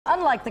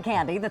unlike the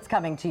candy that's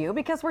coming to you,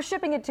 because we're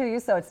shipping it to you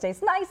so it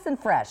stays nice and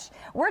fresh.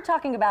 We're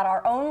talking about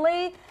our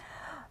only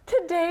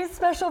today's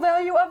special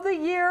value of the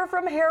year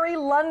from Harry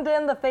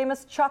London, the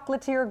famous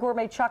chocolatier,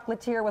 gourmet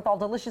chocolatier with all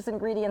delicious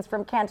ingredients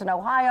from Canton,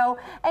 Ohio.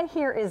 And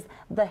here is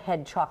the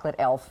head chocolate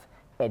elf,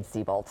 Ed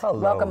Siebold.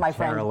 Hello, welcome, my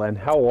friend. Carolyn.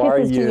 How are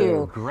Kisses you? to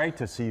you? Great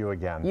to see you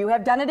again. You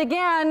have done it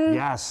again.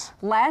 Yes.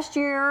 Last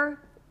year,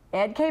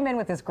 Ed came in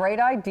with this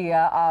great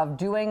idea of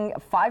doing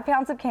 5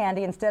 pounds of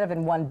candy instead of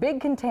in one big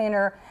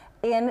container,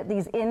 in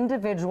these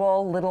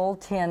individual little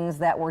tins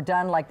that were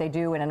done like they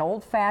do in an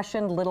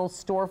old-fashioned little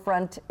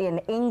storefront in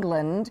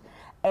England.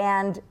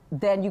 And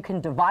then you can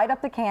divide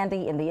up the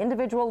candy in the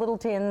individual little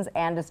tins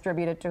and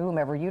distribute it to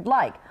whomever you'd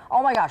like.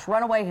 Oh my gosh,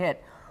 runaway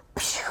hit.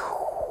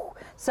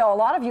 So a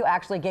lot of you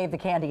actually gave the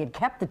candy and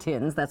kept the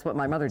tins. That's what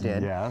my mother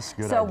did. Yes,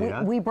 good idea.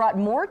 So we brought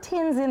more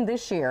tins in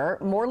this year,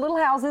 more little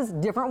houses,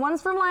 different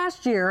ones from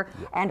last year,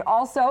 and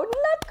also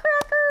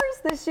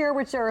Nutcrackers this year,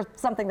 which are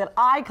something that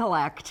I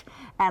collect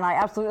and I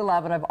absolutely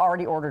love, and I've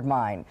already ordered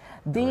mine.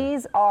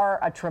 These are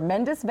a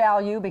tremendous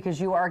value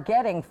because you are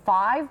getting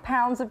 5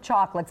 pounds of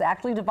chocolates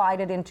actually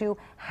divided into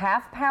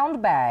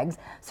half-pound bags.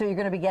 So you're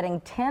going to be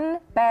getting 10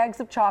 bags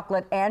of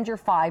chocolate and your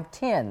 5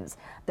 tins.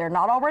 They're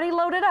not already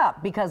loaded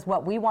up because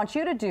what we want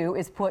you to do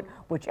is put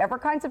whichever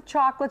kinds of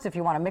chocolates, if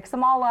you want to mix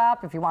them all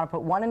up, if you want to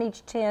put one in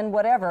each tin,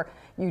 whatever,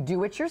 you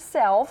do it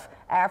yourself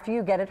after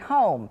you get it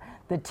home.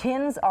 The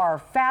tins are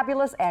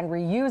fabulous and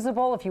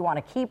reusable. If you want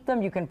to keep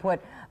them, you can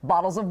put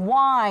bottles of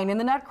wine in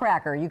the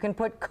Nutcracker. You can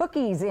put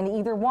cookies in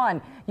either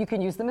one. You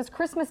can use them as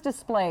Christmas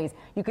displays.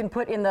 You can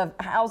put in the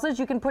houses,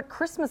 you can put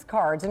Christmas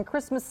cards and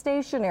Christmas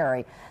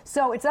stationery.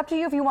 So it's up to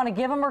you if you want to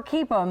give them or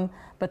keep them,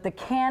 but the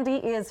candy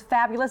is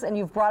fabulous, and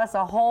you've brought us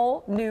a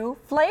whole new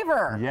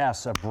flavor.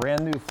 Yes, a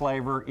brand new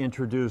flavor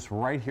introduced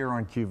right here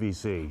on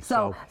QVC.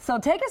 So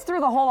take us through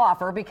the whole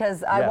offer,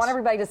 because I want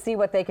everybody to see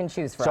what they can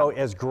choose from. So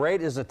as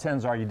great as the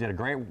tins are, you did a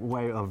great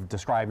way of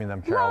describing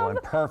them, Carolyn.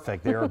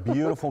 Perfect. They are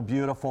beautiful,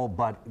 beautiful,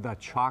 but the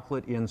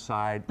chocolate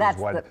inside is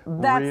what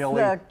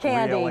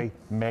really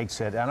makes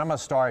it. And I'm going to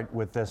start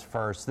with this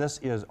first. This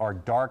is our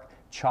dark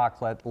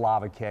chocolate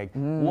lava cake.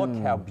 Look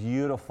how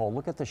beautiful.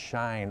 Look at the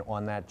shine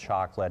on that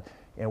chocolate.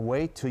 And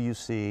wait till you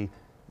see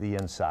the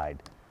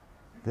inside.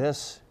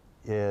 This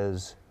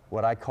is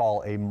what I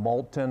call a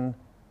molten,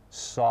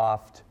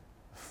 soft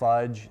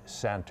fudge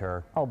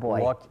center. Oh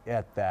boy. Look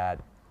at that.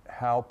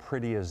 How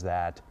pretty is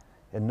that?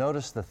 And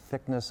notice the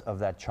thickness of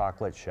that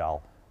chocolate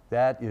shell.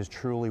 That is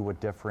truly what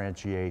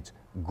differentiates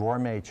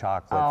gourmet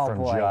chocolate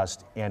from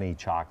just any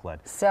chocolate.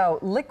 So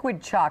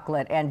liquid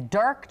chocolate and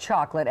dark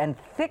chocolate and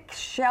thick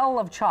shell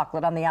of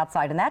chocolate on the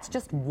outside, and that's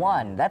just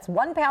one. That's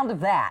 1 pound of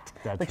that.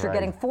 But you're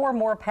getting 4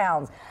 more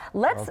pounds.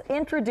 Let's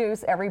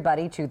introduce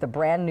everybody to the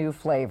brand new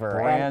flavor.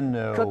 Brand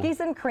new. Cookies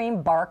and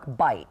cream bark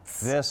bites.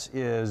 This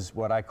is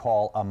what I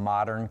call a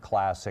modern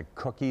classic.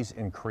 Cookies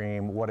and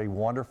cream. What a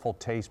wonderful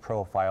taste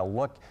profile.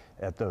 Look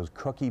at those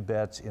cookie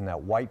bits in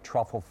that white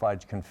truffle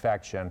fudge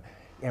confection.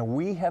 And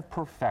we have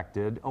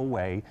perfected a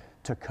way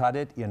to cut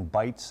it in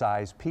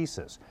bite-sized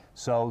pieces.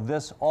 So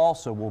this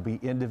also will be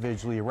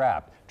individually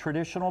wrapped.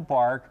 Traditional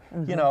bark,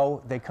 you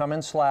know, they come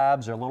in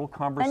slabs, they're a little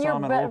cumbersome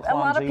and a little clumsy. A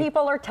lot of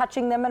people are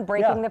touching them and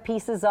breaking the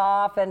pieces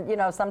off, and you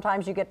know,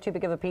 sometimes you get too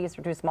big of a piece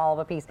or too small of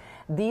a piece.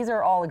 These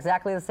are all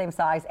exactly the same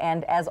size,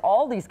 and as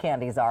all these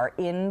candies are,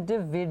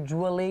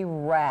 individually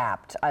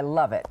wrapped. I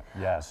love it.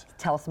 Yes.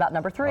 Tell us about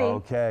number 3.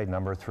 Okay,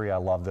 number 3, I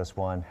love this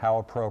one. How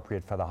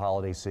appropriate for the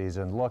holiday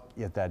season. Look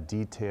at that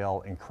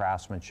detail and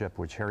craftsmanship,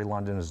 which Harry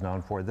London is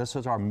known for. This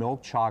is our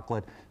milk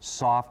chocolate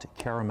soft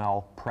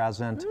caramel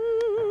present,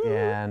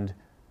 and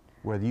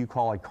whether you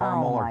call it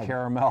caramel or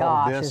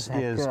caramel, this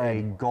is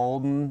a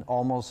golden,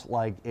 almost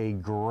like a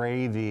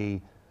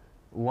gravy.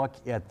 Look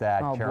at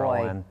that,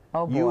 Carolyn.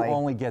 You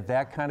only get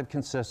that kind of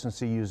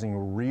consistency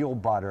using real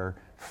butter,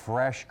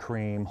 fresh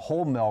cream,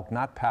 whole milk,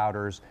 not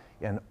powders,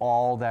 and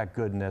all that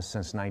goodness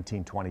since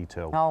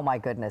 1922. Oh my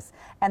goodness.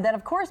 And then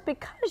of course,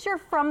 because you're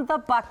from the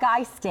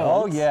Buckeye State.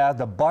 Oh yeah,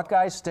 the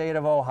Buckeye State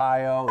of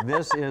Ohio.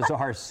 This is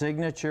our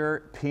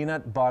signature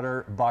peanut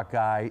butter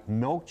Buckeye,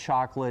 milk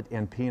chocolate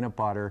and peanut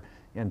butter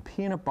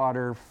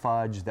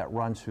fudge that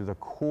runs through the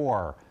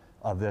core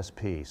of this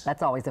piece.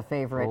 That's always a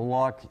favorite.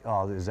 Look,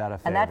 is that a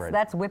favorite? And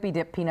that's whippy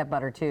dip peanut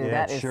butter too.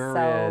 That is so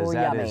yummy.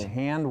 That is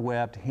hand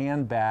whipped,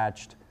 hand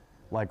batched,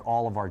 like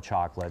all of our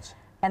chocolates.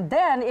 And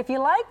then, if you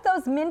like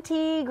those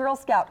minty Girl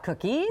Scout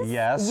cookies,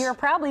 you're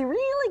probably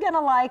really going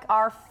to like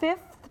our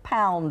 5th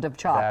pound of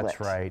chocolate. That's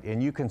right.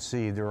 And you can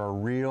see there are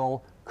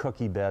real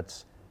cookie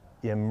bits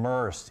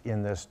immersed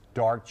in this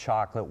dark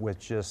chocolate with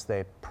just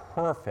the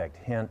perfect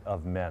hint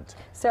of mint.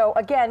 So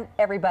again,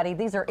 everybody,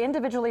 these are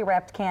individually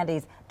wrapped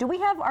candies.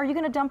 Are you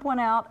going to dump one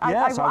out?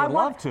 Yes, I would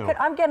love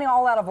to. I'm getting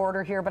all out of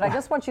order here, but I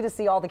just want you to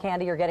see all the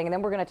candy you're getting, and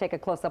then we're going to take a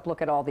close-up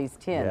look at all these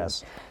tins.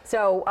 Yes.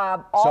 So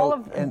all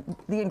of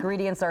the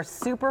ingredients are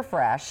super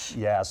fresh.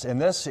 Yes,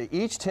 and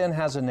each tin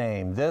has a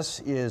name.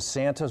 This is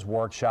Santa's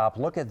Workshop.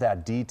 Look at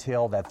that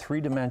detail, that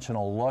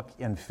three-dimensional look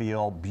and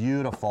feel.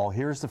 Beautiful.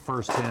 Here's the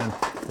first tin.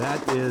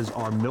 That is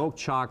our milk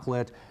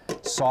chocolate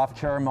soft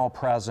caramel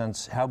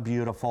presents. How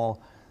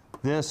beautiful.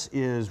 This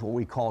is what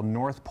we call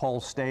North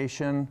Pole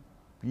Station.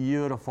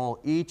 Beautiful.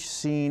 Each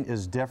scene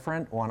is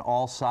different on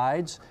all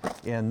sides.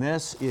 And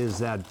this is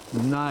that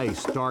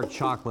nice dark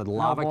chocolate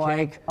lava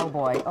cake. Oh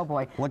boy, oh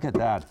boy. Look at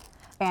that.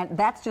 And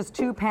that's just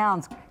 2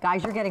 pounds.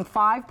 Guys, you're getting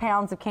 5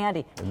 pounds of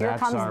candy. And Here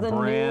that's comes our the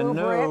brand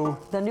new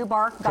the new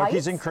bark cookies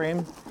bites. and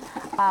cream.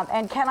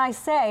 And can I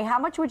say, how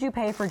much would you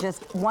pay for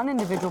just one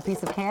individual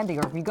piece of candy?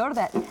 Or if you go to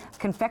that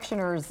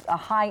confectioner's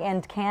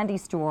high-end candy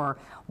store,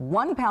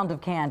 1 pound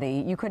of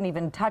candy you couldn't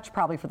even touch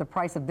probably for the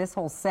price of this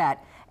whole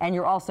set, and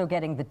you're also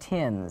getting the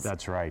tins.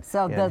 That's right.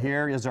 So and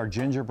here is our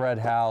gingerbread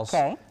house.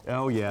 Okay.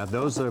 Oh yeah,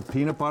 those are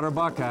peanut butter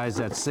Buckeyes,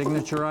 that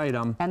signature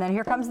item. And then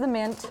here comes the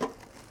mint.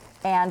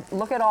 And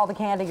look at all the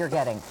candy you're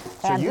getting.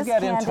 So and you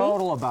get in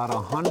total about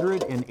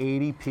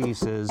 180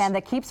 pieces. And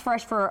that keeps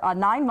fresh for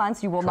 9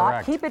 months. You will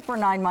not keep it for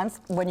 9 months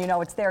when you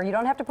know it's there. You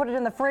don't have to put it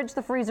in the fridge,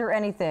 the freezer,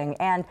 anything.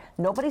 And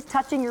nobody's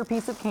touching your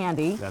piece of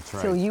candy. That's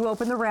right. Till you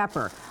open the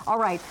wrapper. All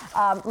right,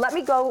 let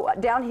me go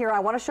down here. I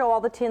want to show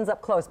all the tins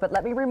up close, but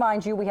let me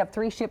remind you, we have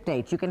 3 ship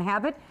dates. You can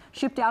have it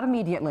shipped out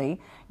immediately.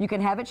 You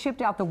can have it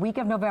shipped out the week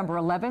of November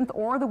 11th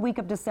or the week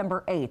of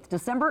December 8th.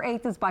 December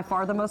 8th is by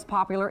far the most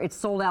popular. It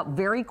sold out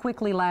very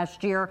quickly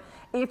last year.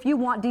 If you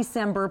want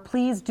December,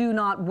 please do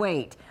not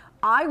wait.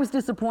 I was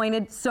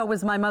disappointed, so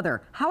was my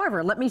mother.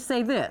 However, let me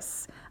say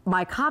this.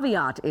 My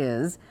caveat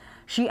is,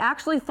 she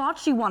actually thought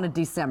she wanted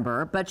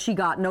December, but she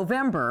got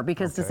November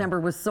because December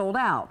was sold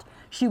out.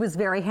 She was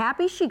very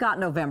happy she got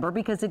November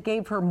because it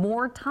gave her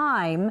more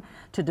time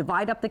to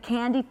divide up the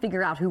candy,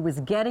 figure out who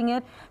was getting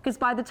it, because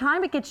by the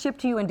time it gets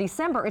shipped to you in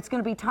December, it's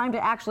going to be time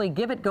to actually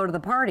go to the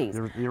parties.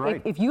 You're right.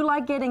 If you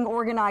like getting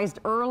organized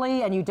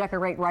early and you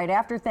decorate right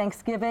after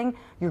Thanksgiving,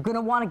 you're going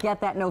to want to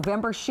get that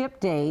November ship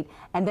date,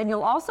 and then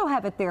you'll also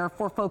have it there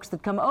for folks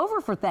that come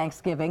over for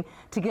Thanksgiving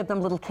to give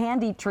them little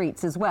candy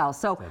treats as well.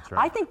 So That's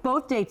right. I think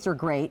both dates are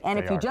great, and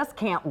They if you are. just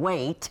can't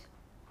wait,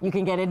 you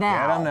can get it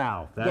now. Get them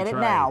now. That's Get it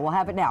right. now. We'll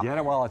have it now. Get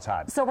it while it's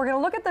hot. So we're going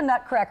to look at the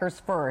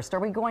Nutcrackers first. Are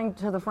we going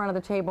to the front of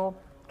the table?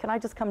 Can I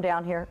just come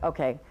down here?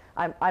 Okay.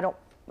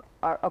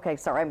 Okay,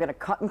 sorry. I'm going to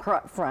cut in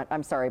front.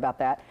 I'm sorry about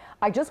that.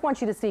 I just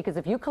want you to see, because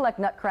if you collect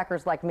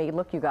Nutcrackers like me,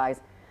 look, you guys,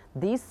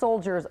 these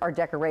soldiers are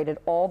decorated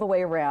all the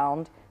way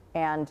around,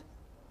 and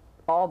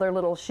all their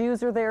little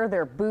shoes are there,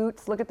 their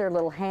boots. Look at their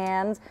little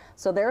hands.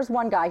 So there's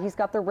one guy. He's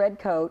got the red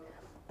coat.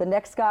 The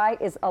next guy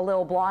is a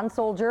little blonde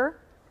soldier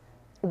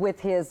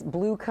with his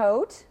blue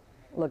coat.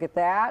 Look at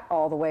that,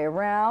 all the way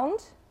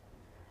around.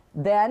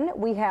 Then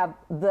we have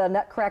the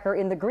Nutcracker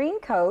in the green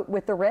coat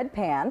with the red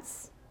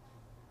pants.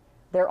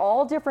 They're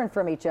all different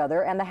from each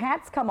other, and the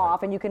hats come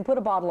off, and you can put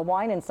a bottle of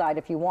wine inside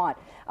if you want.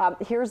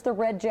 Here's the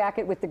red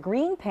jacket with the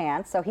green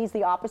pants, so he's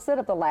the opposite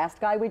of the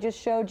last guy we just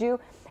showed you.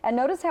 And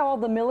notice how all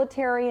the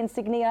military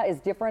insignia is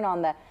different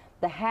on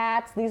the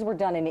hats. These were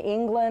done in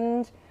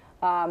England.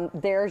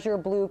 There's your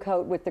blue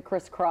coat with the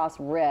crisscross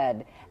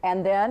red.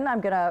 And then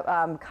I'm going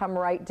to come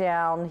right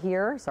down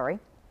here,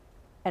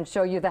 and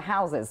show you the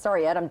houses.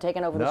 Sorry, Ed, I'm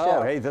taking over the show.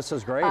 No, hey, this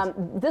is great.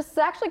 This is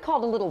actually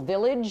called a little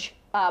village,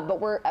 but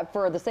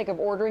for the sake of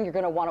ordering, you're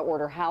going to want to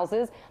order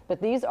houses.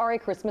 But these are a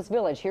Christmas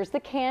village. Here's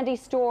the candy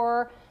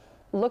store.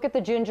 Look at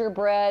the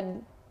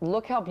gingerbread.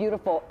 Look how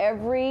beautiful.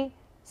 Every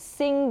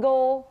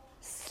single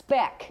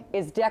speck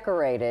is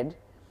decorated.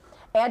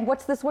 Ed,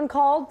 what's this one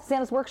called?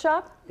 Santa's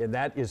Workshop? And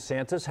that is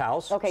Santa's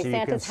house. Okay, so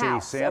Santa's you can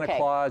house. see Santa Okay.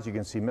 Claus, you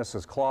can see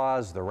Mrs.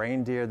 Claus, the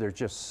reindeer. There's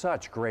just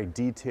such great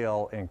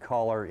detail and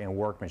color and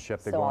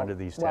workmanship that go into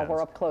these tents. Well,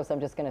 we're up close.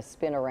 I'm just going to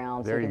spin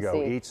around There so you can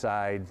go, see. each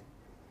side.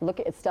 Look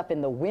at stuff in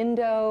the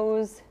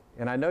windows.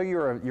 And I know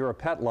you're a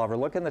pet lover.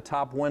 Look in the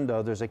top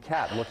window. There's a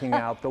cat looking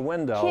out the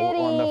window Kitty!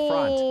 on the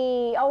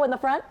front. Oh, in the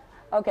front?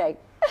 Okay.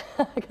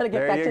 I got to get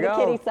There back you to go.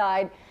 the kitty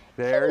side.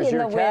 There's Kitty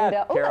in your the cat,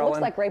 window. Oh, that looks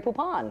Carolyn. like Grey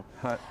Poupon.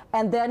 Huh.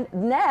 And then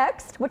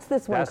next, what's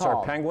this one That's called?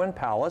 our Penguin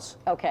Palace.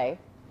 Okay,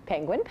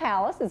 Penguin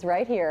Palace is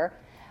right here.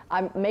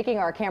 I'm making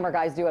our camera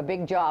guys do a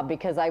big job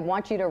because I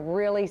want you to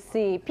really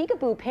see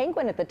Peekaboo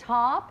Penguin at the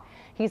top.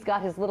 He's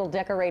got his little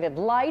decorated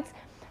lights.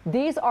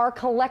 These are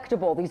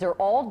collectible. These are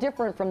all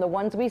different from the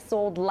ones we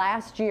sold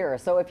last year.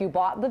 So if you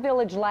bought the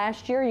village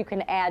last year, you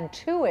can add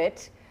to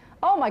it.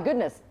 Oh my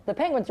goodness, the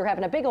penguins are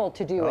having a big old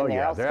to-do in there.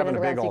 Yeah, I'll they're spin having it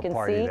a around big so you old can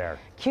party see. there.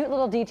 Cute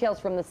little details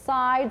from the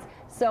sides.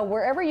 So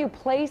wherever you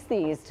place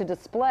these to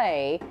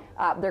display,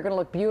 they're going to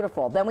look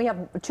beautiful. Then we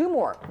have 2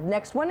 more.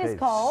 Next one is Okay,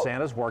 called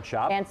Santa's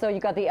Workshop. And so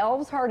you got the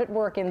elves hard at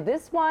work in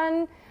this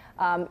one.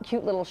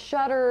 Cute little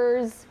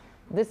shutters.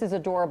 This is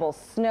adorable.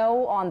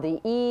 Snow on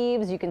the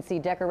eaves. You can see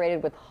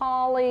decorated with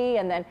holly,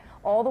 and then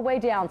all the way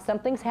down,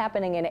 something's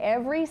happening in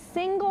every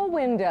single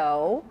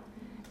window,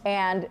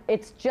 and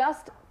it's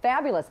just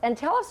fabulous. And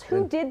tell us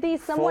who did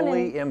these.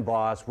 Fully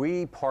embossed.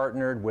 We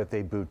partnered with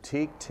a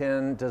boutique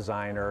tin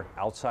designer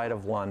outside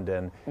of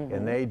London,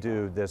 and they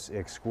do this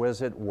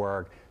exquisite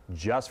work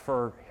just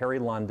for Harry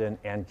London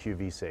and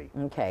QVC.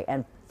 Okay,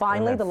 and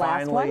finally the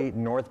last one. Finally,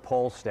 North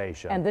Pole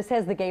Station. And this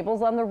has the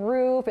gables on the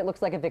roof. It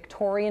looks like a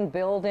Victorian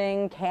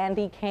building,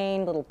 candy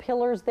cane, little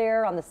pillars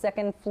there on the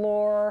second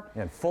floor.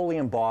 And fully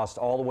embossed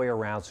all the way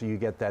around, so you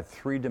get that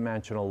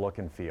three-dimensional look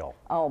and feel.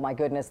 Oh my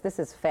goodness, this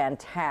is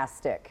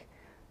fantastic.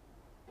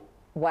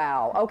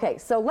 Wow. Okay,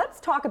 so let's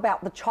talk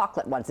about the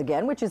chocolate once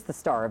again, which is the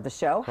star of the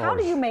show. How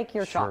do you make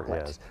your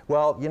chocolate? Is.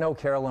 Well, you know,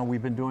 Carolyn,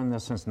 we've been doing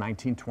this since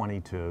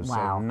 1922,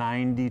 wow. so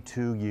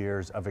 92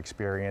 years of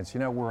experience. You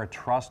know, we're a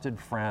trusted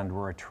friend,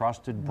 we're a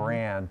trusted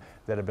brand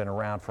that have been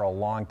around for a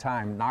long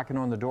time, knocking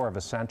on the door of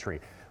a century.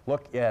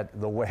 Look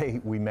at the way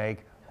we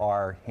make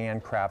our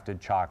handcrafted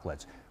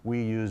chocolates.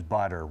 We use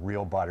butter,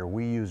 real butter.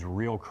 We use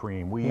real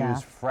cream. We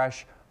use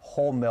fresh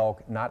whole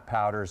milk, not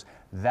powders.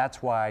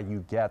 That's why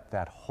you get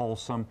that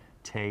wholesome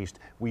taste.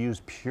 We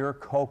use pure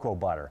cocoa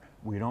butter.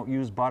 We don't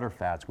use butter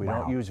fats. We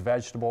don't use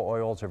vegetable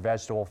oils or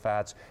vegetable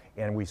fats,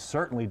 and we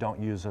certainly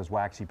don't use those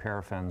waxy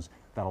paraffins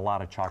that a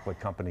lot of chocolate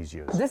companies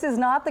use. This is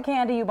not the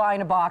candy you buy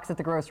in a box at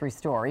the grocery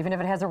store, even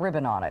if it has a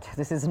ribbon on it.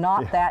 This is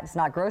not that. It's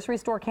not grocery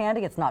store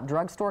candy. It's not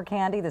drugstore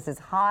candy. This is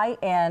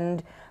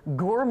high-end,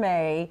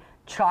 gourmet,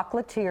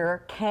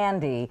 chocolatier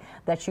candy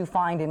that you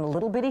find in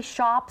little bitty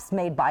shops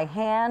made by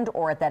hand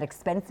or at that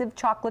expensive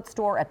chocolate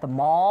store at the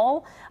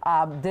mall.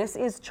 This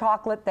is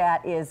chocolate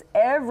that is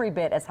every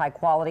bit as high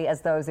quality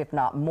as those, if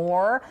not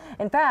more.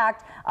 In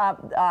fact,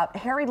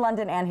 Harry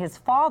London and his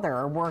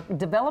father were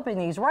developing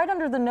these right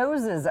under the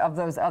noses of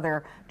those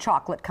other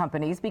chocolate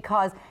companies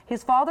because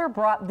his father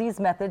brought these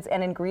methods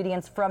and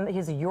ingredients from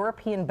his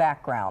European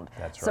background.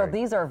 That's so right.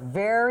 These are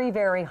very,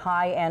 very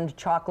high-end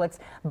chocolates,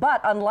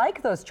 but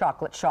unlike those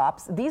chocolate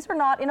shops, these are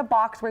not in a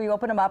box where you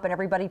open them up and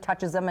everybody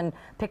touches them and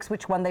picks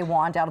which one they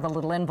want out of the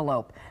little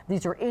envelope.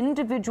 These are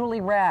individually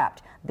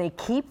wrapped. They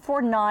keep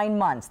for 9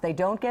 months. They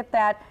don't get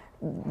that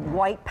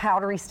white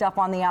powdery stuff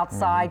on the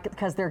outside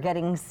because they're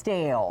getting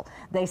stale.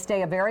 They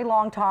stay a very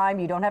long time.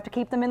 You don't have to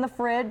keep them in the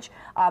fridge.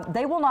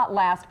 They will not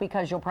last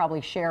because you'll probably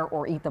share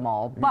or eat them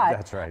all. But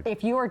that's right.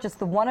 If you are just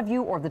the one of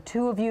you or the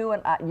two of you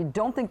and you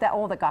don't think that,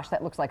 oh gosh,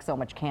 that looks like so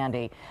much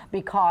candy,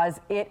 because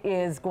it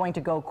is going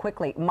to go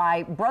quickly.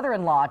 My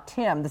brother-in-law,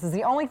 Tim, this is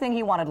the only thing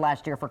he wanted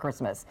last year for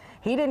Christmas.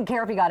 He didn't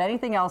care if he got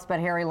anything else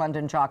but Harry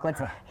London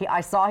chocolates.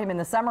 I saw him in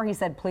the summer. He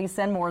said, please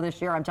send more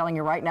this year. I'm telling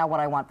you right now what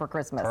I want for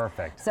Christmas.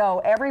 Perfect. So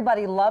everybody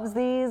loves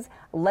these.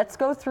 Let's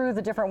go through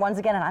the different ones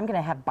again, and I'm going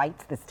to have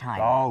bites this time.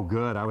 Oh,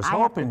 good. I was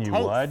hoping you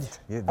would.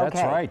 Yeah, that's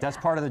right. That's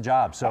part of the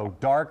job. So,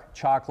 dark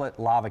chocolate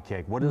lava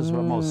cake. What is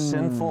the most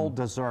sinful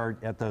dessert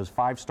at those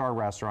five-star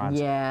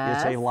restaurants?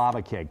 Yes. It's a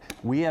lava cake.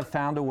 We have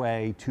found a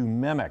way to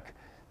mimic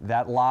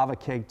that lava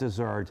cake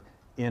dessert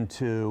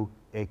into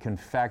a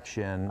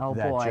confection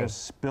that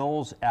just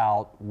spills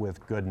out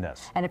with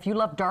goodness. And if you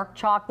love dark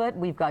chocolate,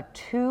 we've got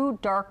 2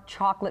 dark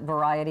chocolate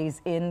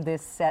varieties in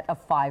this set of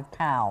 5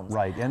 pounds.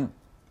 Right, and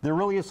there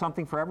really is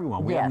something for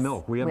everyone. We have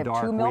milk, we have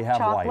dark, 2 milk we have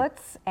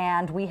chocolates, white.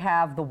 and we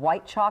have the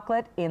white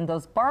chocolate in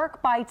those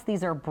bark bites.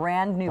 These are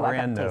brand new.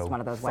 Brand new. Taste one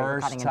of those while you're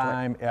cutting First into it.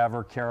 time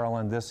ever,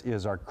 Carolyn. This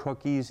is our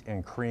cookies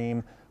and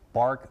cream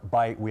bark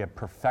bite. We have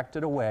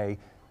perfected a way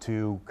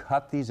to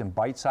cut these in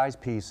bite-sized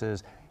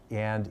pieces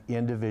and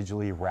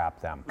individually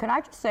wrap them. Can I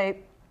just say,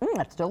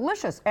 that's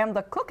delicious, and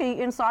the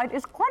cookie inside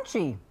is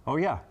crunchy. Oh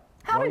yeah.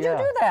 How did you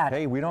do that?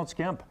 Hey, we don't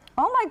skimp.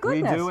 Oh my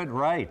goodness. We do it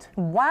right.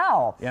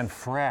 Wow. And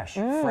fresh,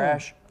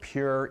 fresh,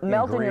 pure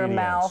Melt ingredients. in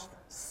your mouth.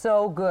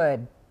 So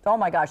good. Oh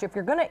my gosh, if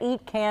you're going to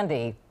eat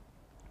candy,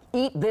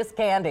 eat this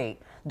candy.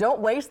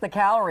 Don't waste the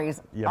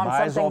calories You on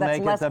might as well something that's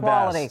make less it the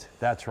quality. best.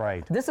 That's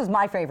right. This is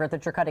my favorite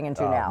that you're cutting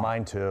into now.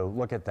 Mine too.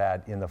 Look at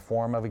that in the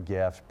form of a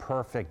gift.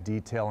 Perfect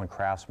detail and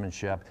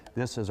craftsmanship.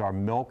 This is our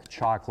milk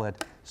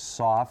chocolate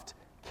soft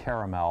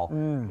caramel,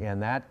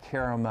 and that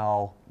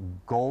caramel,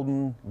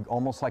 golden,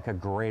 almost like a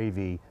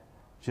gravy,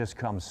 just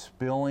comes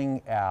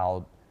spilling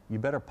out. You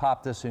better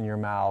pop this in your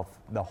mouth,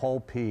 the whole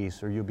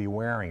piece, or you'll be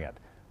wearing it.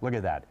 Look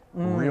at that.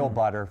 Real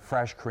butter,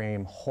 fresh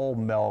cream, whole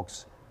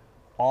milks,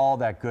 all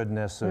that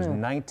goodness. Those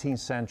 19th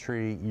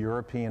century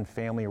European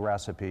family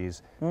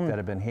recipes that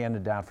have been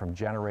handed down from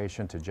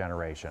generation to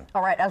generation.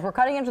 All right, as we're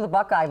cutting into the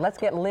Buckeye, let's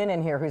get Lynn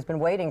in here, who's been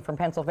waiting from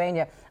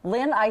Pennsylvania.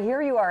 Lynn, I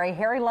hear you are a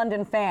Harry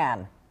London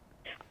fan.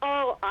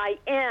 Oh, I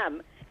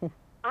am.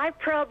 I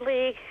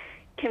probably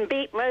can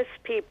beat most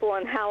people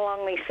on how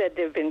long they said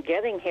they've been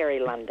getting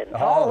Harry London.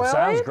 Oh, really?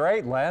 Sounds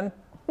great, Len.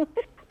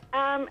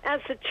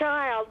 As a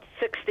child,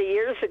 60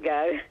 years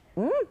ago,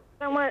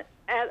 someone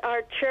at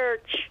our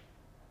church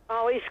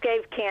always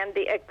gave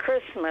candy at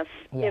Christmas.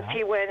 Yeah. If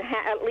you went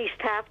at least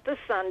half the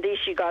Sundays,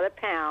 you got a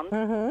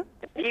pound.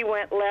 If you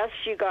went less,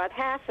 you got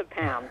half a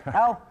pound.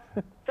 Oh,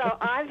 So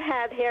I've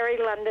had Harry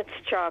London's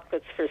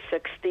chocolates for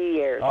 60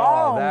 years.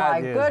 Oh, that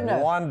my is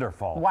goodness.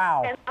 wonderful.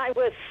 Wow. And I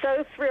was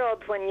so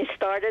thrilled when you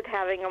started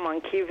having them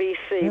on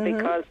QVC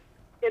because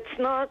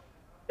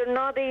they're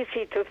not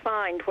easy to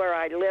find where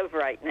I live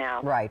right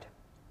now. Right.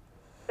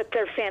 But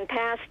they're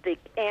fantastic.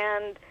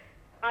 And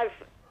I've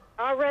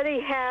already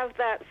have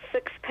that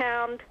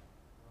 6-pound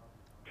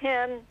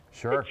tin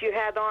Sure. that you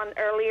had on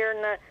earlier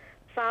in the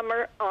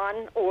summer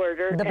on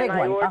order. The big and I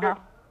one, ordered, uh-huh.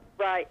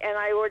 Right, and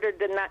I ordered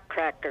the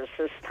Nutcrackers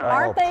this time.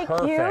 Aren't they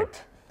perfect.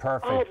 cute?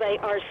 Perfect. Oh, they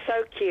are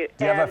so cute.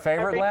 Do you have a And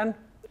favorite, Lynn?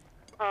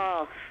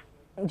 Oh,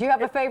 Do you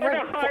have a favorite?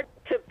 they're hard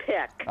to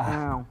pick.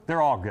 Oh.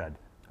 They're all good.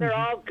 They're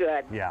all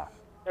good. Yeah.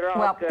 They're all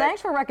Well, good.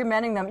 thanks for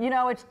recommending them. You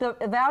know, it's the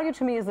value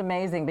to me is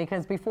amazing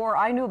because before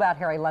I knew about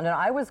Harry London,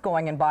 I was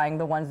going and buying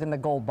the ones in the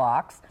gold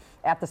box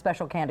at the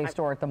special candy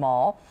store at the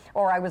mall,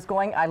 or I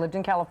lived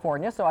in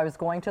California, so I was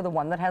going to the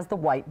one that has the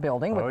white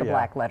building with the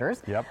black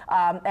letters. Yep.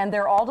 And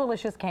they're all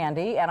delicious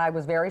candy, and I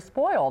was very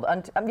spoiled.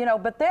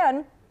 But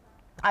then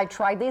I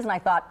tried these and I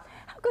thought,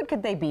 how good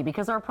could they be?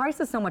 Because our price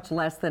is so much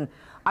less than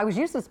I was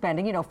used to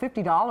spending,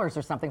 $50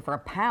 or something for a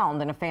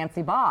pound in a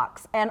fancy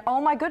box. And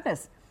oh my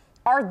goodness,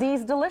 are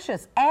these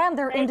delicious? And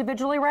they're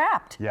individually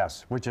wrapped.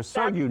 Yes, which is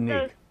so That's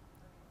unique.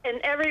 and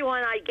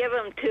everyone I give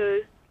them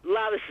to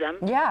loves them.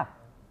 Yeah.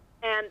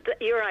 And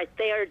you're right,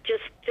 they're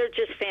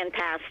just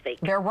fantastic.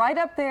 They're right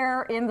up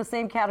there in the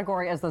same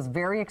category as those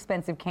very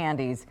expensive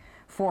candies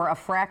for a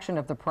fraction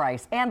of the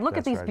price. And look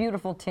at That's these right.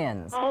 beautiful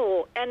tins.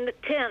 Oh, and the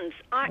tins.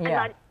 And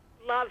Yeah. I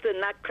love the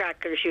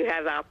Nutcrackers you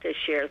have out this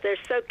year. They're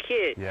so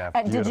cute. Yeah,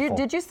 And beautiful.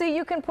 did you see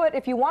you can put,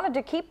 if you wanted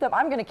to keep them,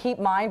 I'm going to keep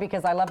mine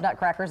because I love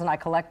Nutcrackers and I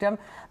collect them,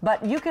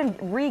 but you can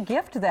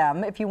re-gift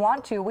them if you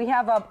want to. We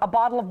have a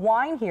bottle of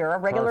wine here, a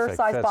regular Perfect.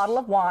 size Fits. bottle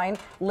of wine,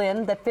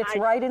 Lynn, that fits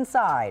right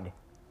inside.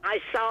 I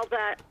saw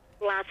that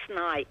last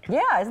night.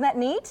 Yeah, isn't that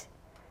neat?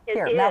 It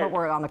Here, now that is.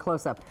 we're on the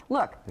close-up.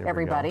 Look, There we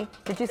everybody, go.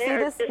 did you see There-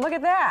 this? Look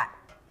at that.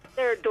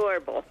 They're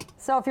adorable.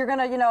 So if you're going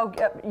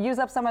to, use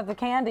up some of the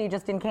candy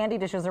just in candy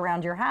dishes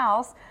around your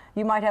house,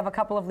 you might have a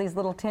couple of these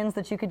little tins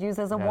that you could use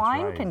as a That's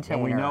wine right. container.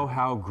 And we know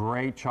how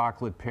great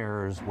chocolate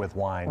pairs with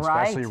wine,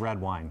 Right. especially red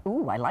wine.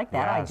 Ooh, I like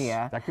that Yes,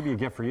 idea. That could be a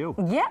gift for you.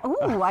 Yeah.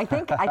 Ooh, I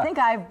think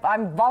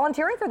I'm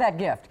volunteering for that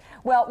gift.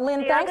 Well,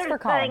 Lynn, The thanks other for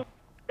calling. thing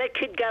that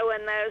could go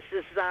in those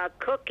is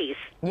cookies.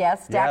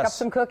 Yes, stack up Yes.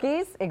 some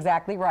cookies.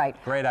 Exactly right.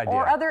 Great idea.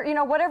 Or other,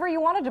 whatever you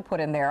wanted to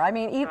put in there. I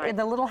mean, Right.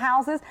 the little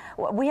houses.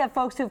 We have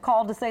folks who've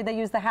called to say they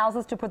use the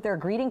houses to put their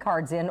greeting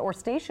cards in or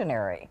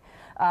stationery.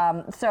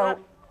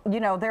 They're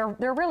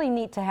really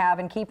neat to have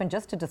and keep and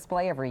just to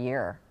display every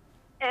year.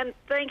 And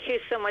thank you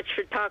so much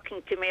for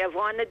talking to me. I've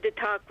wanted to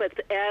talk with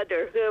Ed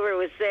or whoever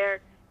was there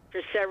for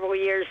several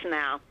years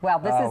now. Well,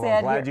 this is I'm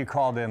Ed. glad here. you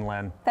called in,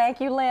 Lynn.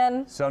 Thank you,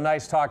 Lynn. So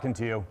nice talking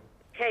to you.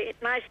 Okay,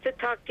 nice to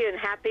talk to you and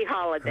happy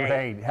holidays.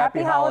 Great.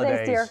 Happy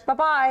holidays, dear.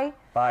 Bye-bye.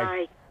 Bye.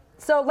 Bye.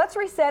 So let's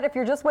reset. If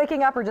you're just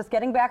waking up or just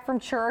getting back from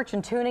church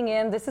and tuning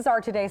in, this is our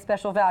today's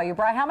special value.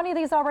 Bri, how many of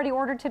these already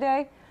ordered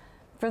today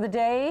for the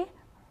day?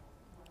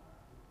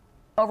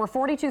 Over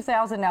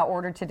 42,000 now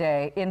ordered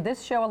today. In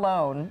this show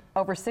alone,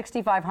 over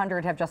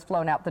 6,500 have just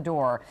flown out the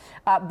door.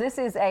 This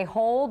is a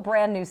whole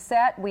brand new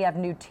set. We have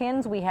new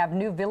tins. We have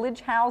new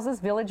village houses,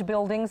 village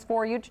buildings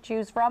for you to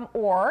choose from.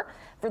 Or,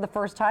 for the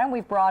first time,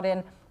 we've brought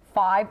in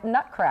 5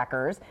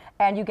 Nutcrackers,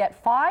 and you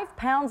get 5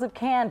 pounds of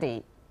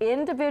candy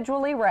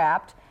individually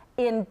wrapped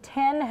in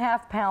 10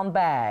 half-pound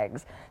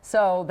bags.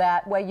 So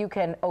that way you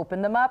can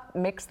open them up,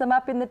 mix them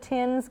up in the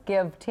tins,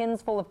 give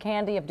tins full of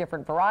candy of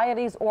different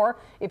varieties, or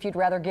if you'd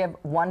rather give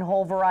one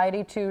whole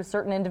variety to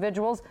certain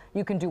individuals,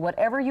 you can do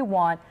whatever you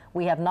want.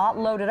 We have not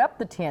loaded up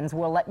the tins.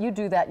 We'll let you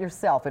do that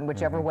yourself in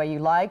whichever way you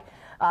like.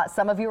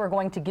 Some of you are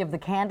going to give the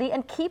candy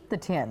and keep the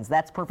tins.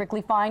 That's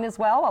perfectly fine as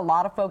well. A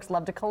lot of folks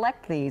love to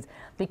collect these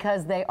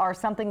because they are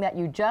something that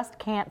you just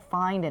can't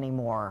find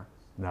anymore.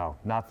 No,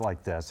 not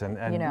like this. And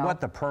know. what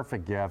the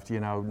perfect gift,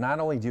 not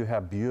only do you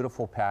have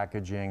beautiful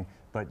packaging,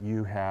 but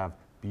you have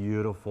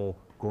beautiful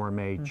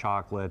gourmet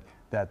chocolate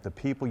that the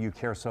people you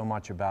care so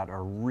much about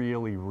are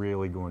really,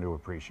 really going to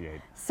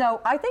appreciate. So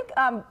I think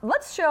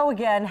let's show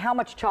again how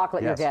much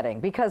chocolate you're Yes. getting,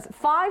 because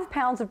 5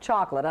 pounds of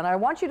chocolate, and I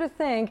want you to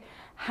think,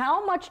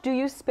 how much do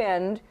you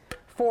spend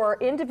for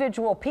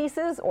individual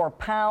pieces or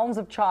pounds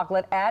of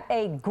chocolate at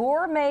a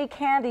gourmet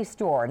candy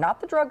store? Not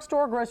the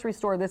drugstore, grocery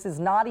store. This is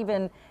not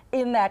even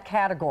in that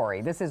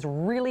category. This is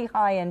really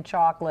high-end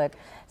chocolate.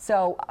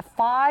 So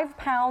 5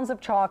 pounds of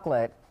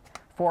chocolate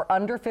for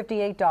under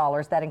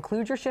 $58. That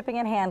includes your shipping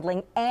and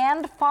handling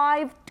and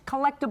 5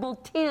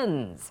 collectible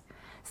tins.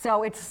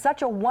 So it's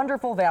such a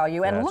wonderful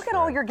value, and That's look at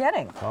all right. you're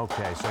getting.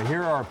 Okay, so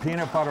here are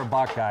peanut butter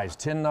Buckeyes,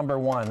 tin number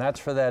 1. That's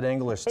for that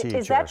English teacher.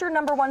 Is that your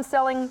number one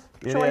selling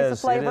choice of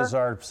flavor? It is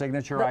our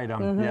signature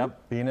item.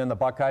 Yep, being in the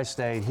Buckeye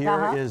State.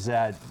 Here is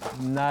that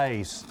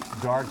nice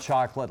dark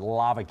chocolate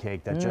lava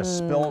cake that just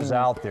spills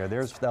out there.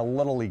 There's the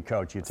Little League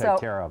coach you take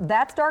care of.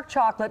 That's dark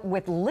chocolate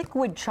with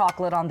liquid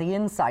chocolate on the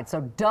inside,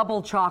 so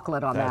double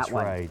chocolate on That's that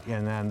one. right.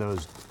 And then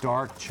those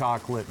dark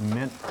chocolate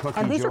mint cookie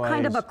And these are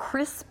kind of joys. a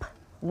crisp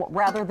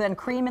rather than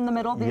cream in the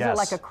middle. These are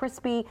like a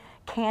crispy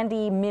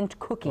candy mint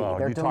cookie. Oh,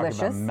 They're you delicious.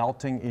 talk about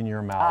melting in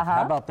your mouth.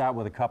 How about that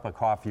with a cup of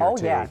coffee or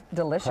tea? Oh yeah,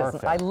 delicious.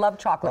 Perfect. I love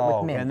chocolate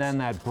with mint. And then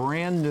that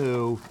brand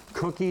new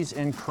cookies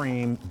and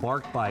cream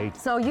bark bite,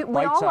 So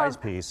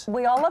bite-sized piece.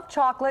 We all love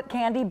chocolate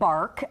candy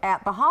bark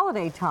at the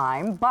holiday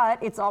time,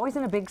 but it's always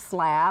in a big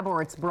slab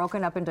or it's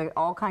broken up into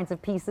all kinds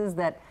of pieces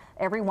that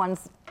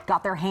everyone's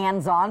got their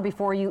hands on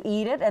before you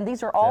eat it, and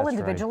these are all That's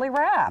individually right.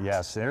 wrapped.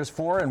 Yes, there's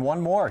 4 and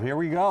one more. Here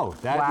we go.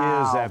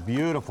 That is that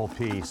beautiful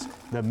piece,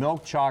 the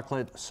milk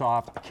chocolate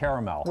soft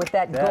caramel. With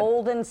that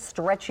golden,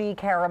 stretchy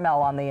caramel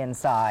on the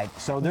inside.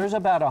 So there's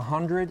about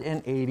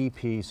 180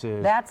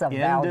 pieces. That's a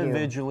value.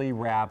 Individually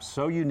wrapped,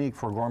 so unique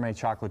for a gourmet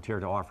chocolatier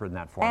to offer in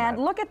that format.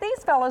 And look at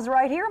these fellas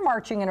right here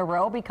marching in a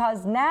row,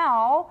 because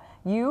now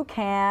you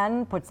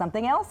can put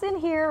something else in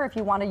here if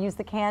you want to use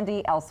the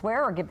candy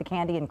elsewhere or give the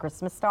candy in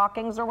Christmas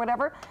stockings or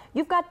whatever.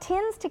 You've got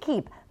tins to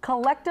keep,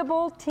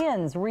 collectible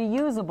tins,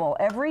 reusable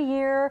every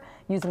year.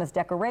 Use them as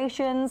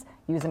decorations,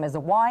 use them as a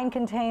wine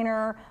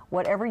container,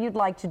 whatever you'd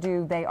like to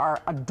do. They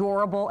are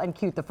adorable and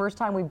cute. The first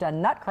time we've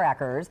done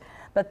Nutcrackers,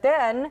 but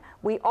then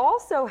we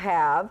also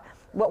have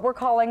what we're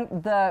calling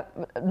the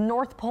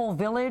North Pole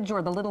Village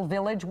or the Little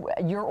Village.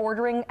 You're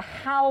ordering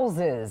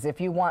houses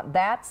if you want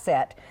that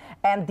set.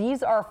 And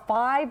these are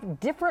 5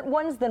 different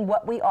ones than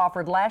what we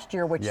offered last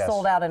year, which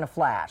sold out in a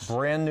flash.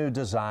 Brand new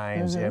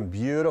designs and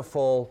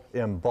beautiful,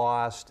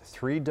 embossed,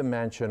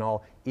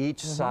 3-dimensional.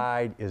 Each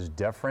side is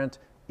different.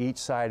 Each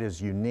side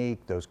is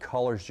unique. Those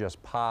colors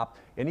just pop.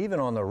 And even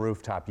on the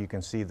rooftop, you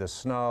can see the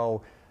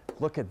snow.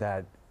 Look at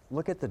that.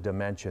 Look at the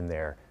dimension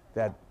there.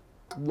 That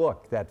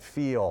look, that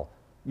feel.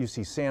 You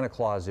see Santa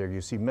Claus there.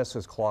 You see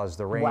Mrs. Claus,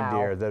 the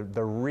reindeer,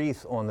 the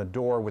wreath on the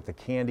door with the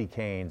candy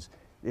canes.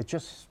 It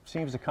just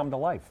seems to come to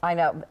life. I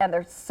know, and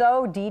they're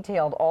so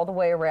detailed all the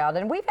way around.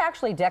 And we've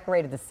actually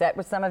decorated the set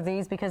with some of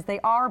these because they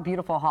are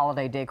beautiful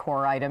holiday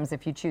decor items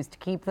if you choose to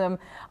keep them.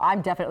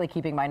 I'm definitely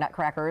keeping my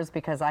Nutcrackers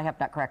because I have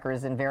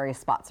Nutcrackers in various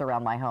spots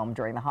around my home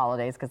during the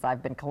holidays because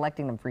I've been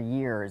collecting them for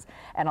years.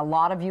 And a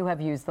lot of you have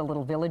used the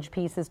little village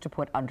pieces to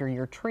put under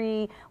your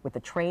tree with the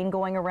train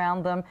going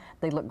around them.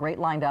 They look great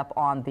lined up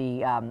on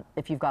the,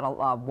 if you've got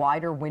a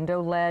wider window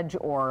ledge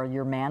or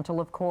your mantle,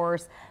 of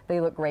course.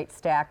 They look great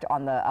stacked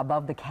on the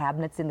above the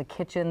cabinets in the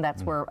kitchen.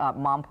 That's where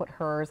Mom put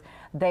hers.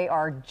 They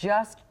are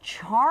just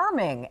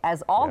charming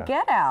as all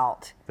get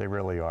out. They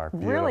really are.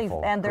 Beautiful. Really,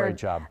 and Great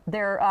job.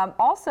 They're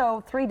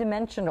also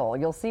 3-dimensional.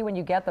 You'll see when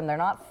you get them, they're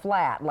not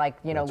flat like,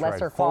 you know, That's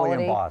lesser right. Fully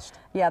quality. embossed.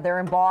 Yeah, they're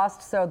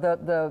embossed, so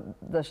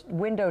the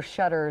window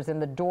shutters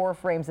and the door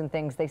frames and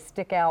things, they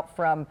stick out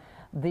from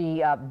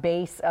the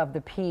base of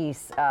the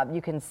piece.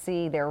 You can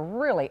see they're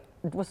really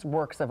just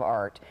works of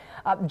art.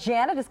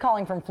 Janet is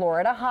calling from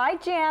Florida. Hi,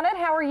 Janet.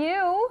 How are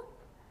you?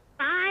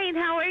 Fine,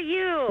 how are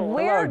you?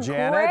 We're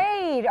Janet.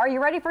 great. Are you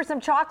ready for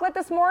some chocolate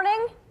this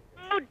morning?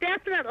 Oh,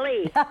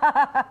 definitely.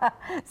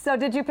 So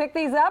did you pick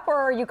these up, or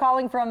are you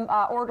calling from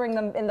ordering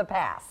them in the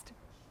past?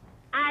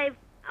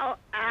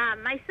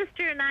 My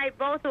sister and I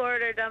both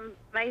ordered them.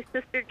 My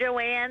sister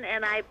Joanne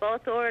and I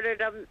both ordered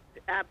them,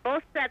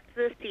 both sets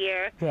this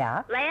year.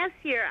 Yeah. Last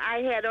year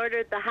I had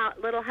ordered the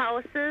little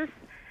houses,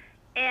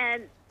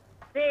 and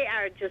they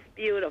are just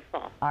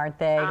beautiful. Aren't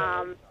they?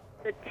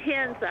 The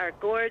tins are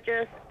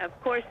gorgeous. Of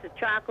course, the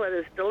chocolate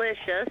is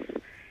delicious.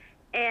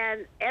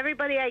 And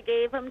everybody I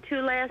gave them to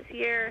last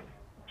year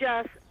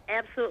just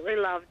absolutely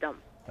loved them.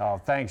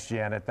 Oh, thanks,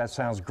 Janet. That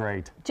sounds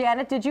great.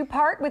 Janet, did you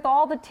part with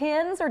all the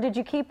tins, or did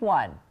you keep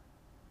one?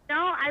 No,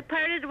 I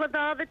parted with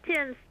all the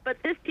tins, but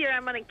this year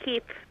I'm going to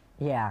keep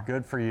Yeah.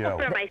 Good for you.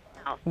 for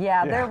myself.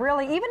 Yeah, they're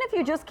really, even if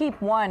you just keep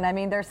one, I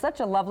mean, they're such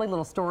a lovely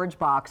little storage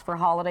box for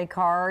holiday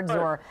cards,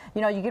 or,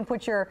 you know, you can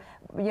put your,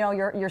 you know,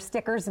 your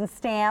stickers and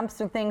stamps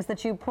and things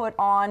that you put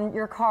on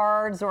your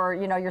cards, or,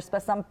 you know,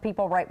 some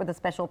people write with a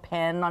special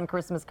pen on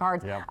Christmas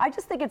cards. Yep. I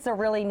just think it's a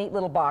really neat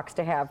little box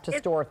to have to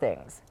store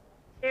things.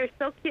 They're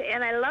so cute,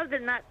 and I love the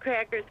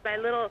Nutcrackers. My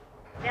little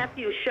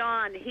nephew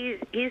Sean,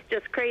 he's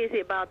just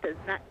crazy about the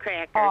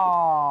Nutcrackers.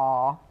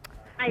 Aww.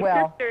 My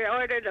sister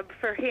ordered them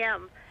for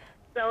him,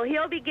 so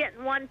he'll be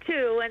getting one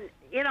too. And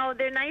you know,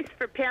 they're nice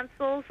for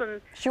pencils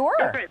and Sure.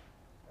 different.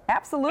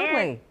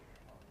 Absolutely. And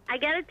I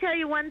got to tell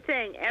you one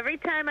thing. Every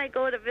time I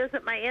go to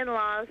visit my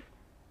in-laws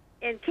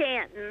in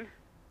Canton,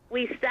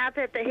 we stop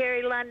at the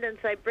Harry London's.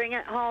 I bring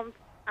it home,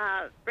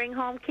 bring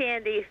home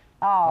candy.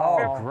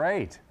 Oh,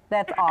 great.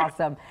 That's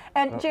awesome.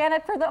 And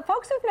Janet, for the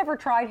folks who've never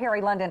tried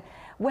Harry London,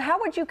 how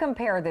would you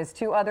compare this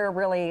to other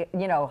really,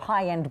 you know,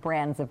 high-end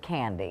brands of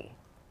candy?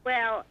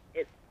 Well,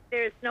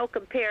 there's no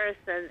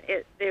comparison.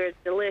 They're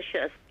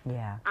delicious.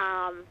 Yeah.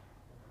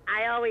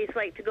 I always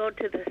like to go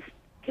to the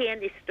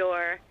candy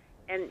store,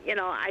 and you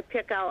know, I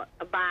pick out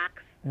a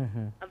box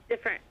of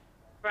different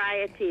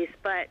varieties.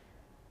 But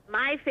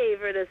my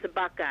favorite is the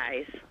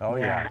Buckeyes. Oh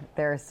yeah.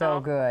 They're so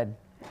good.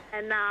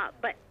 And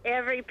but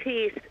every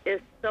piece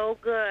is so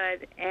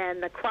good,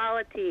 and the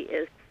quality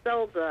is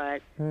so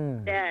good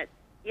that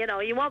you know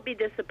you won't be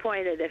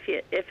disappointed if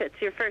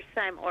it's your first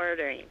time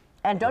ordering.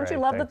 And don't you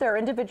love that they're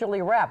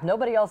individually wrapped?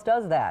 Nobody else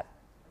does that.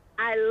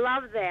 I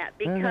love that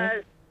because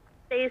it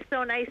stays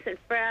so nice and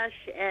fresh,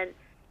 and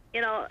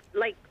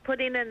like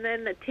putting them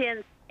in the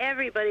tins.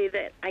 Everybody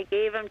that I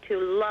gave them to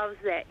loves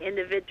that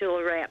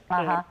individual wrap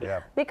candy.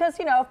 Yeah. Because,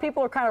 if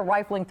people are kind of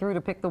rifling through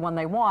to pick the one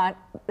they want,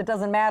 it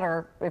doesn't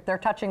matter if they're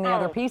touching the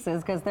other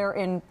pieces because they're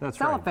in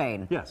cellophane.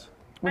 Right. Yes.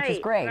 Which is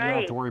great. You don't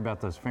have to worry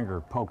about those finger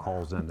poke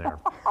holes in there.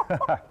 So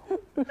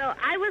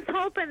I was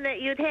hoping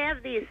that you'd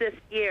have these this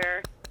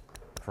year,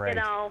 Great.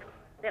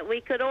 that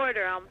we could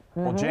order them.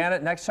 Well,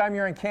 Janet, next time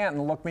you're in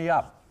Canton, look me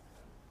up.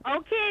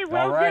 Okay, All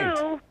will right.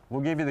 do. We'll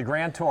give you the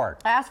grand tour.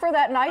 Ask for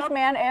that nice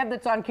man, Ed,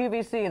 that's on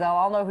QVC, though.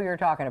 I'll know who you're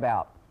talking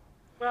about.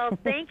 Well,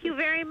 thank you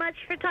very much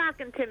for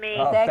talking to me.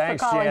 Oh,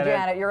 Thanks for calling,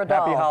 Janet. You're a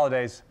doll. Happy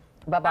holidays.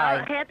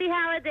 Bye-bye. Happy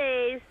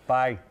holidays.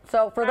 Bye.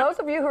 So for those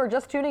of you who are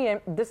just tuning in,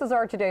 this is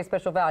our Today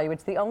Special Value.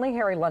 It's the only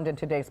Harry London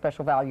Today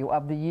Special Value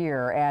of the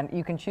year, and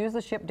you can choose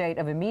the ship date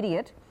of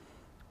immediate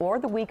or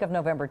the week of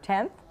November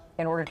 10th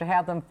in order to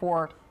have them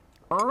for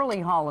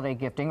early holiday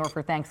gifting or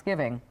for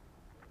Thanksgiving.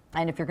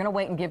 And if you're going to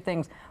wait and give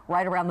things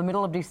right around the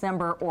middle of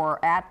December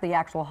or at the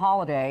actual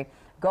holiday,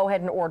 go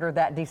ahead and order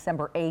that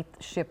December 8th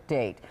ship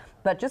date.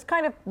 But just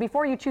kind of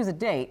before you choose a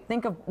date,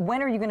 think of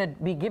when are you going to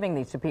be giving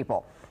these to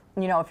people.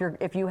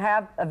 If you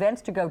have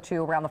events to go to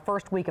around the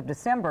first week of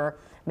December,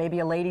 maybe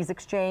a ladies'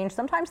 exchange.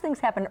 Sometimes things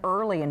happen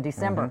early in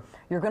December.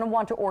 You're going to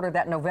want to order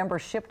that November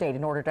ship date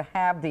in order to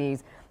have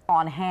these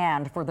on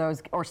hand for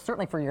those, or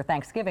certainly for your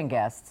Thanksgiving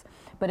guests.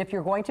 But if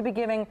you're going to be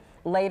giving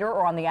later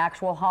or on the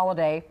actual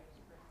holiday,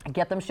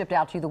 get them shipped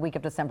out to you the week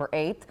of December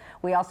 8th.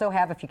 We also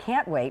have, if you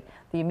can't wait,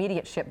 the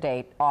immediate ship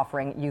date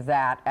offering you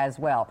that as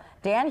well.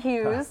 Dan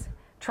Hughes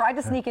tried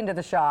to sneak into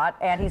the shot,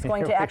 and he's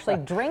going to actually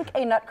drink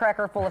a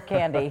Nutcracker full of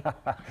candy.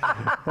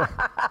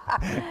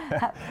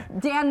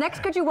 Dan,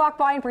 next could you walk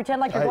by and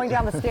pretend like you're going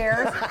down the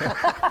stairs?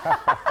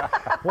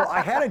 Well,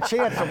 I had a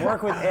chance to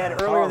work with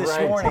Ed earlier this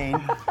morning,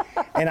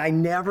 and I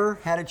never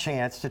had a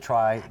chance to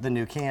try the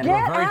new candy.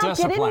 Get Very out,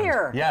 disciplined. get in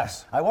here.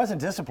 Yes. I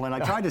wasn't disciplined. I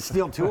tried to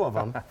steal 2 of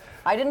them.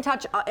 I didn't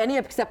touch any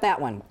except that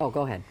one. Oh,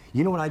 go ahead.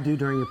 You know what I do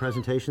during your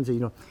presentations?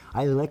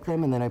 I lick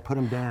them and then I put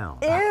them down.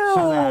 Ew.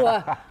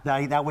 So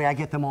that way I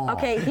get them all.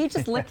 Okay, he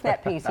just licked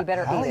that piece. You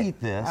better I'll eat it. eat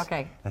this.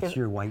 Okay. That's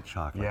your white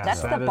chocolate. Yes,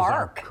 That's the that is our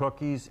bark.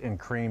 cookies and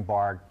cream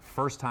bark.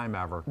 First time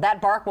ever.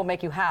 That bark will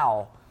make you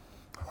howl.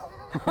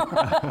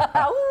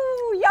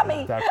 Ooh,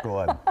 yummy. That's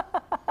good.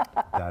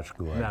 That's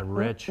good. That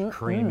rich,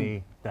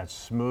 creamy, that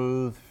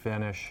smooth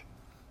finish.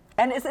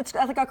 And it's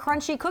like a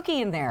crunchy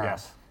cookie in there.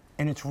 Yes.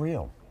 And it's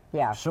real.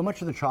 Yeah. So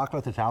much of the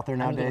chocolate that's out there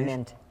I'm getting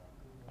nowadays.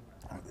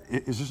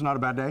 mint. Is this not a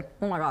bad day?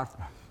 Oh my gosh.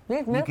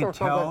 These You mints can are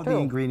so tell good the too.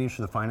 ingredients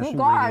are the finest You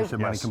ingredients guys- that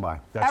money can buy.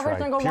 That's Every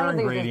right. single Pure one of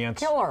these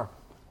ingredients. is killer.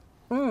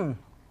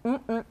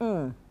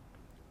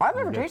 I've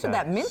never Get tasted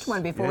that mint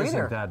one before Isn't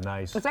either. that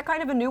nice? Is that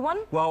kind of a new one?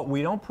 Well,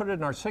 we don't put it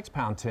in our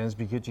 6-pound tins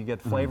because you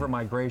get flavor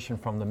migration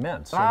from the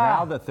mint. So Ah.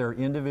 now that they're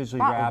individually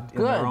That was wrapped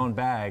in their good. own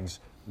bags,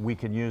 we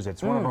can use it.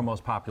 It's one of our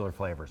most popular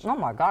flavors. Oh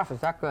my gosh, is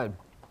that good?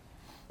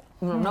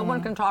 No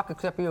one can talk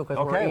except you because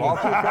we're Okay, eating. well,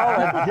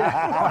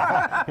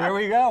 I'll keep going. Here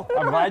we go.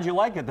 I'm glad you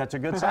like it. That's a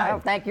good Oh, sign.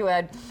 thank you,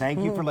 Ed.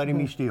 Thank you for letting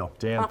me steal.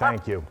 Dan,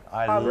 thank you.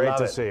 I Great love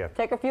to it. see you.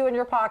 Take a few in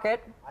your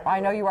pocket.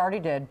 I know you already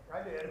did.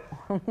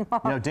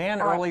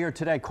 Dan earlier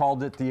today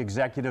called it the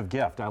executive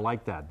gift. I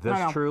like that. I know.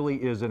 This truly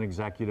is an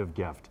executive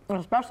gift.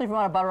 Especially if you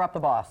want to butter up the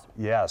boss.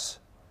 Yes.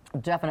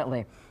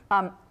 Definitely.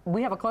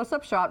 We have a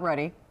close-up shot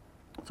ready.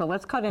 So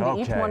let's cut into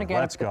each Okay, one again.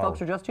 let's If the go.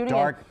 folks are just tuning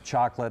Dark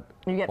chocolate.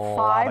 in. You get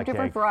lava 5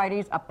 different cake.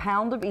 varieties, a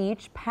pound of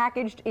each,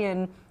 packaged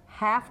in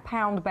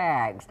half-pound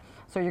bags.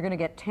 So you're going to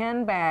get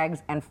 10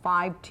 bags and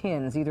 5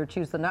 tins. Either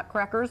choose the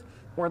Nutcrackers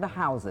or the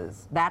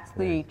Houses. That's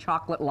the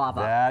chocolate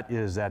lava. That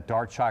is that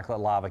dark chocolate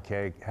lava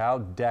cake. How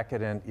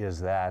decadent is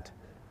that?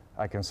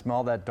 I can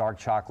smell that dark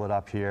chocolate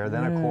up here.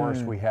 Then, of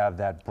course, we have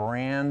that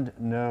brand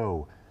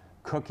new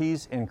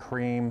cookies and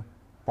cream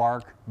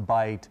bark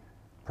bite,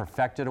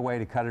 perfected a way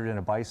to cut it in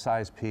a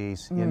bite-sized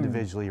piece,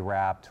 individually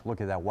wrapped. Look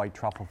at that white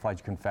truffle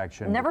fudge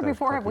confection. Never with those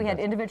before have we cookie had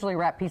bits. individually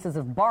wrapped pieces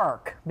of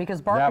bark, because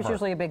bark is Never.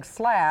 usually a big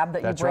slab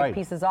that That's you break right.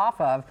 pieces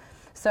off of.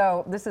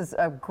 So this is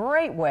a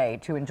great way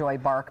to enjoy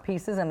bark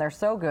pieces, and they're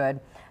so good.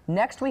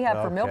 Next we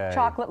have for milk Okay.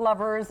 chocolate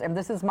lovers, and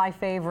this is my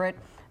favorite,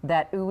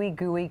 that ooey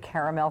gooey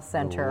caramel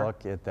center.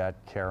 Look at that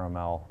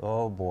caramel.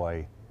 Oh,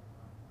 boy.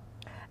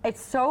 It's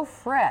so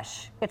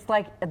fresh. It's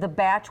like the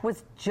batch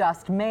was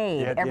just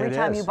made every It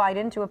time is. you bite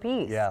into a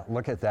piece. Yeah,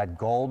 look at that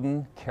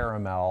golden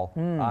caramel.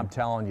 I'm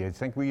telling you,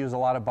 think we use a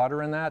lot of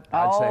butter in that?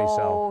 I'd say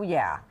so. Oh,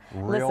 yeah.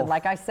 Real Listen,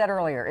 like I said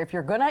earlier, if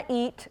you're going to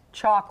eat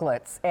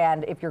chocolates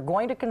and if you're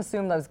going to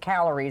consume those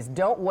calories,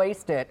 don't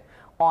waste it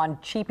on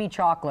cheapy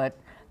chocolate.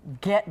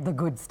 Get the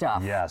good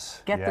stuff.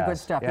 Yes. Get the good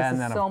yes. stuff. This And is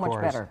then, so of much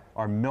course, better.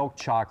 Our milk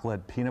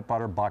chocolate peanut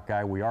butter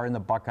Buckeye. We are in the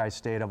Buckeye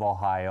state of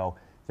Ohio.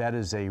 That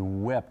is a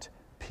whipped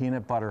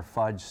peanut butter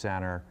fudge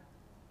center,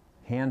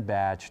 hand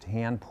batched,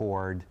 hand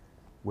poured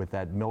with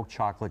that milk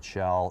chocolate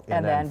shell.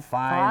 And then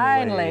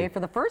finally, for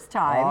the first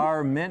time,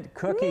 our mint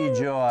cookie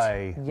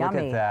joy. Look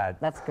Yummy. at that.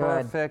 That's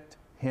good. Perfect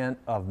hint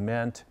of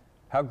mint.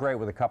 How great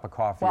with a cup of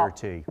coffee Well, or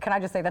tea. can I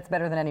just say that's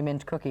better than any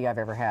mint cookie I've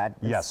ever had.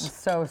 Yes.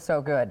 It's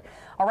so good.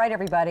 All right,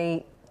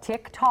 everybody,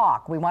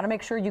 TikTok. We want to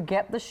make sure you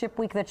get the ship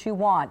week that you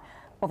want.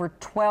 Over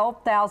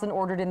 12,000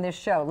 ordered in this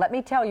show. Let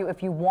me tell you,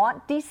 if you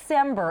want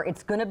December,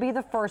 it's going to be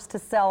the first to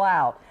sell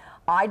out.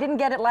 I didn't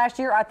get it last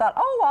year. I thought,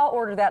 oh, I'll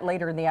order that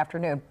later in the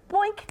afternoon.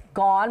 Boink,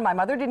 gone. My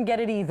mother didn't get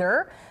it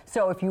either.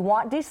 So if you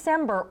want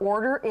December,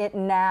 order it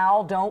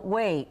now. Don't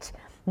wait.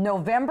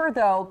 November,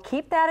 though,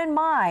 keep that in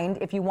mind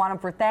if you want them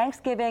for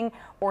Thanksgiving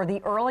or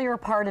the earlier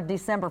part of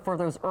December for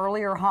those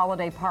earlier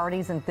holiday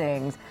parties and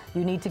things.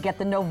 You need to get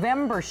the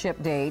November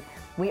ship date.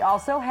 We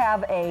also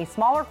have a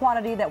smaller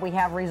quantity that we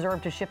have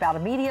reserved to ship out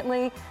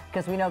immediately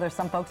because we know there's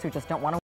some folks who just don't want to